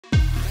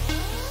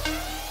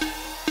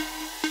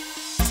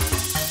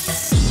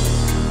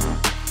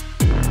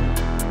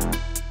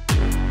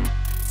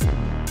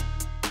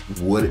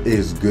What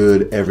is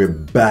good,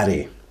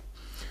 everybody?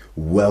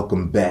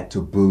 Welcome back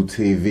to Boo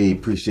TV.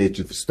 Appreciate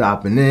you for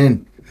stopping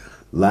in.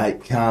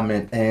 Like,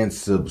 comment, and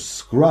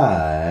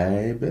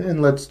subscribe.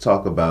 And let's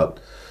talk about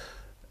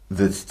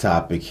this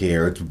topic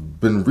here. It's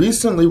been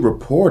recently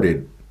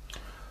reported,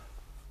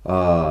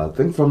 I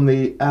think from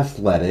The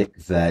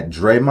Athletic, that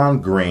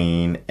Draymond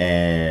Green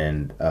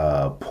and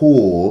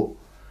Poole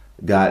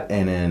got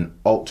in an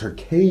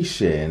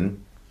altercation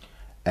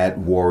at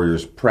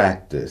Warriors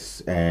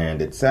practice,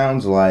 and it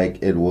sounds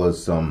like it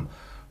was some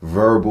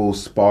verbal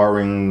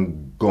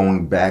sparring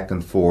going back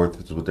and forth.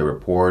 That's what they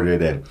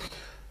reported, and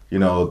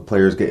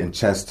players getting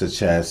chest to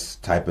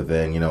chest type of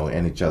thing,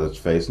 in each other's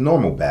face.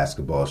 Normal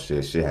basketball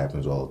shit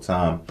happens all the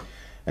time.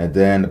 And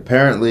then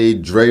apparently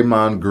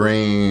Draymond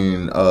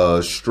Green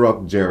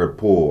struck Jared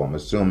Poole. I'm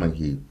assuming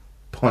he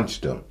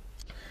punched him.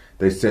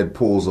 They said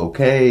Poole's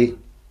okay.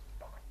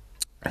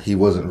 He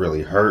wasn't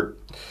really hurt.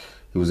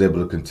 He was able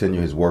to continue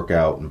his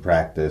workout and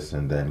practice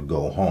and then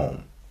go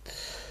home.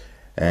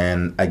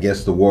 And I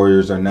guess the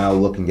Warriors are now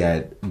looking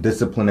at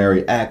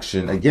disciplinary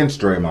action against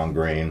Draymond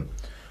Green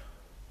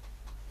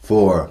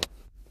for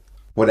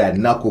that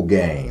knuckle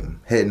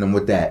game. Hitting him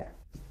with that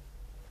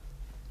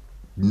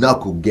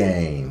knuckle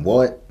game.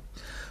 What?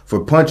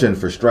 For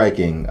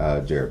striking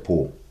Jared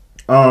Poole.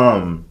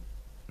 Draymond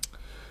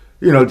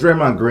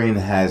Green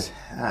has,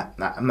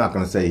 I'm not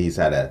going to say he's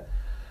had a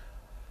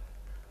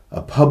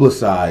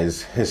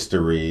publicized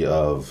history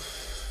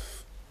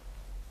of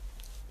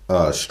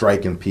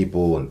striking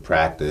people in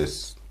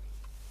practice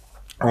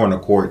or on the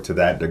court to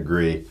that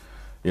degree,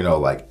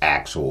 like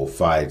actual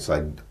fights.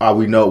 Like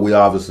we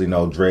obviously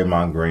know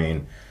Draymond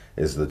Green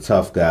is the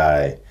tough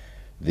guy,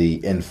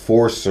 the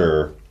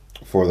enforcer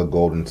for the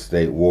Golden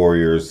State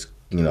Warriors,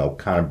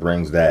 kind of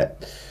brings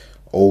that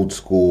old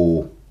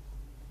school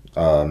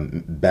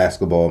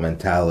basketball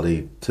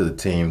mentality to the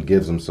team,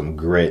 gives them some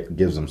grit,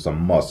 gives them some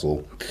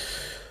muscle.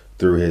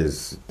 Through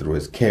his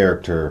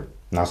character,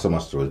 not so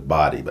much through his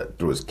body, but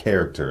through his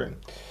character and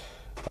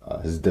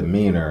his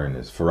demeanor and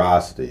his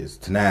ferocity, his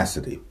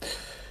tenacity.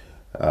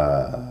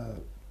 But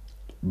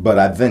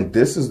I think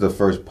this is the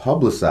first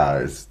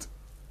publicized.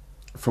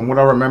 From what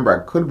I remember,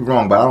 I could be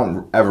wrong, but I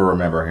don't ever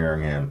remember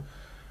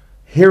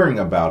hearing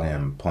about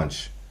him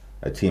punch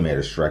a teammate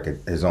or strike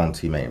his own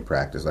teammate in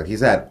practice. Like, he's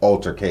had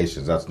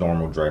altercations. That's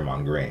normal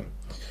Draymond Green.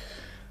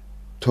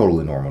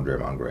 Totally normal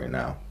Draymond Green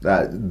now.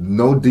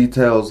 No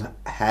details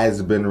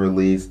has been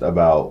released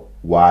about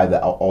why the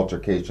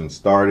altercation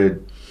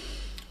started.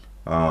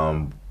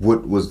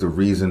 What was the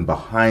reason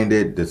behind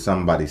it? Did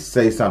somebody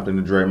say something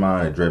to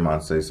Draymond? Did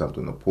Draymond say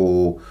something to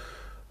Poole?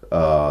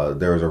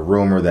 There was a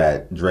rumor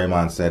that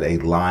Draymond said a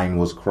line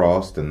was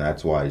crossed, and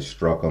that's why he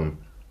struck him.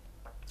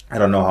 I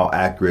don't know how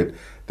accurate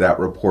that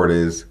report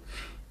is.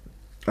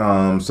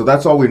 So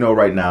that's all we know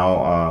right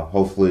now.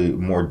 Hopefully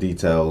more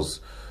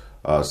details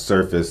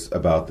surface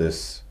about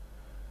this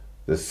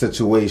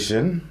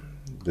situation,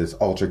 this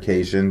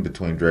altercation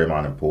between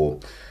Draymond and Poole.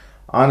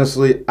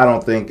 Honestly, I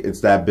don't think it's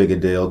that big a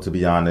deal, to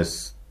be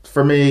honest.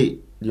 For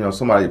me,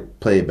 somebody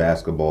played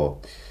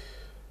basketball,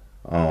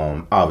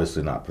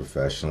 obviously not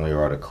professionally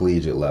or at a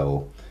collegiate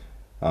level,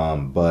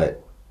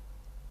 but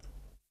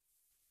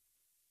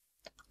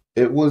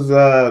it was,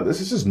 this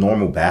is just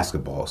normal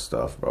basketball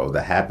stuff, bro,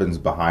 that happens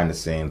behind the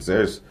scenes.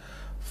 There's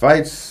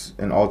fights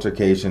and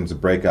altercations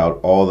break out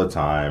all the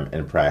time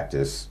in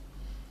practice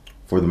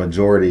for the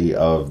majority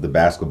of the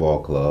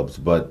basketball clubs,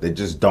 but they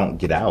just don't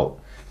get out.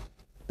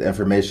 The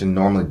information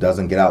normally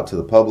doesn't get out to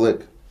the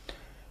public.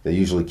 They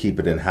usually keep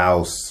it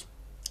in-house,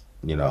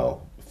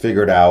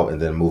 figure it out, and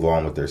then move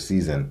on with their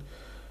season.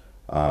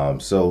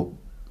 So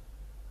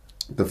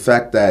the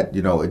fact that,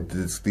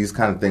 these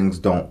kind of things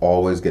don't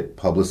always get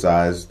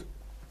publicized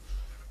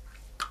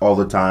all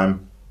the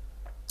time,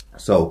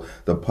 so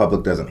the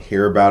public doesn't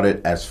hear about it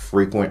as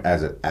frequent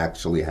as it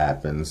actually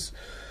happens.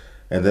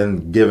 And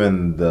then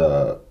given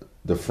the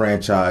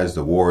franchise,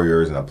 the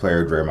Warriors, and the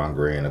player Draymond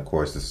Green, of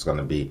course, this is going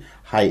to be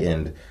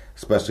heightened,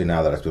 especially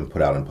now that it's been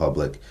put out in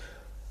public.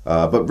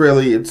 But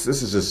really, this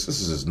is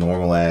just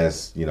normal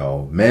as,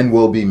 men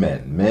will be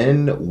men.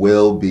 Men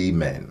will be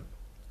men.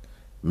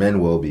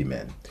 Men will be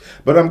men.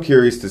 But I'm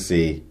curious to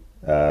see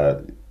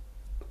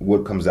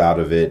what comes out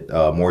of it,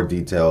 more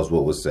details,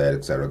 what was said,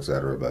 etc.,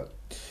 etc. But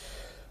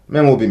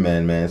men will be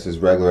men, man. It's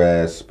just regular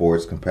ass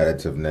sports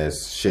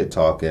competitiveness, shit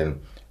talking,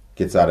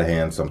 gets out of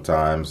hand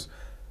sometimes.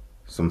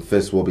 Some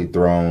fists will be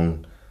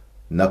thrown,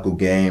 knuckle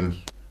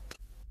game,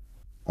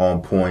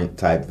 on point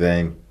type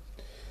thing.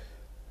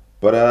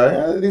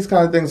 But these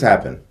kind of things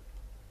happen.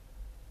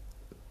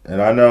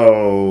 And I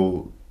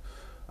know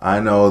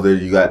that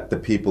you got the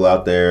people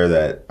out there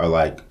that are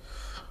like,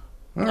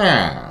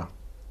 nah,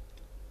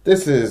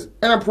 this is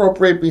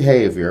inappropriate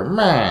behavior.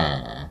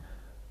 Nah.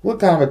 What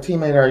kind of a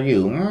teammate are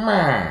you?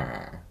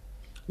 Nah.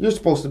 You're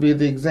supposed to be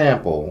the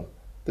example.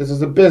 This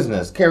is a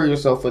business. Carry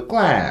yourself with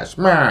class.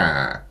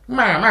 Nah.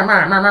 I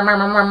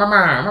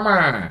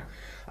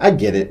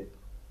get it.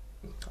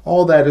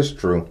 All that is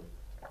true.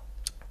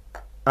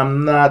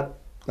 I'm not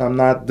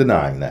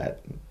denying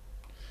that.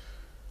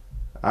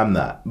 I'm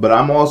not. But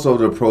I'm also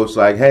the approach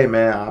like, hey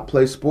man, I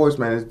play sports,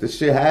 man. This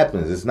shit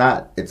happens. It's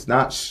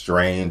not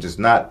strange. It's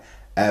not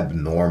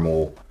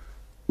abnormal.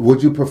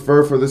 Would you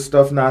prefer for this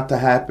stuff not to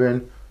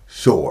happen?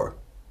 Sure.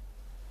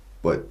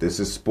 But this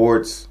is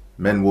sports.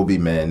 Men will be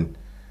men.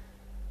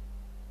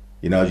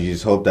 You know, you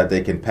just hope that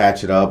they can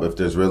patch it up. If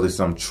there's really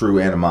some true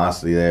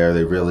animosity there,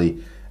 they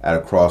really at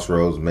a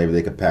crossroads, maybe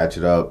they can patch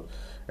it up.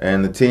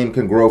 And the team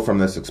can grow from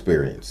this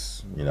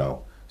experience. You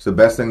know, it's the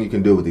best thing you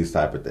can do with these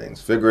type of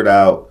things. Figure it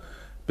out,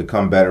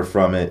 become better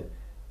from it,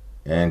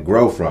 and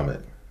grow from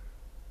it.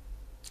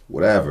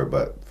 Whatever.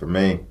 But for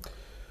me,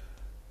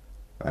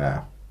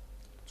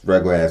 it's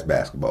regular ass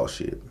basketball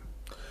shit.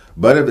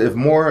 But if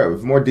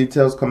more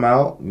details come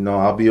out, you know,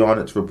 I'll be on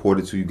it to report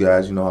it to you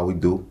guys. You know how we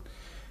do.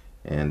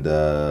 And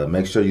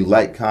make sure you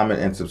like, comment,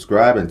 and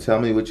subscribe, and tell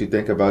me what you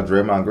think about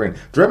Draymond Green.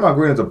 Draymond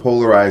Green is a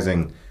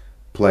polarizing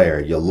player.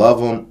 You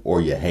love him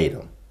or you hate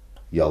him.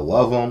 You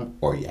love him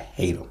or you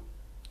hate him.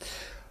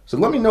 So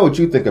let me know what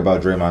you think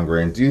about Draymond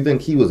Green. Do you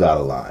think he was out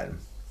of line?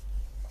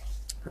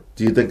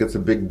 Do you think it's a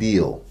big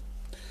deal?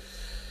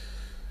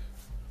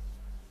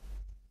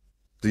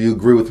 Do you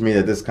agree with me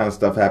that this kind of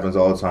stuff happens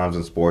all the times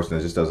in sports and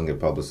it just doesn't get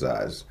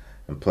publicized?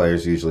 And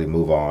players usually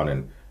move on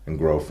and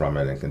grow from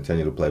it and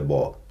continue to play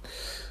ball.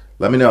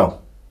 Let me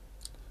know.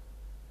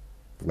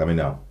 Let me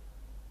know.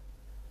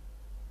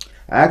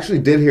 I actually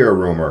did hear a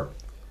rumor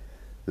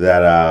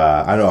that,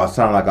 I know I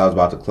sound like I was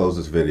about to close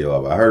this video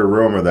up. I heard a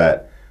rumor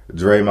that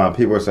Draymond,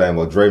 people are saying,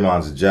 well,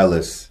 Draymond's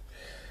jealous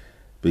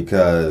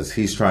because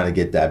he's trying to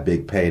get that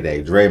big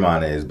payday.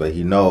 Draymond is, but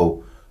you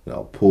know,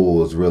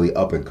 Poole is really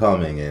up and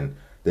coming and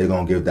they're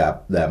going to give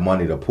that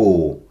money to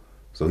Poole.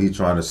 So he's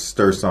trying to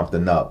stir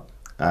something up.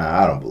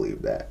 I don't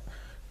believe that.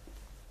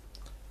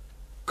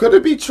 Could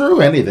it be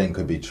true? Anything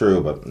could be true,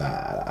 but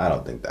nah, I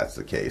don't think that's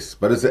the case.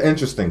 But it's an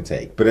interesting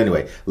take. But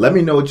anyway, let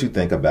me know what you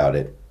think about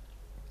it.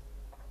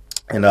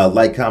 And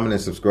like, comment,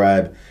 and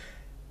subscribe.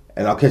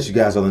 And I'll catch you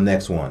guys on the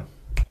next one.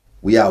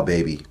 We out,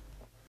 baby.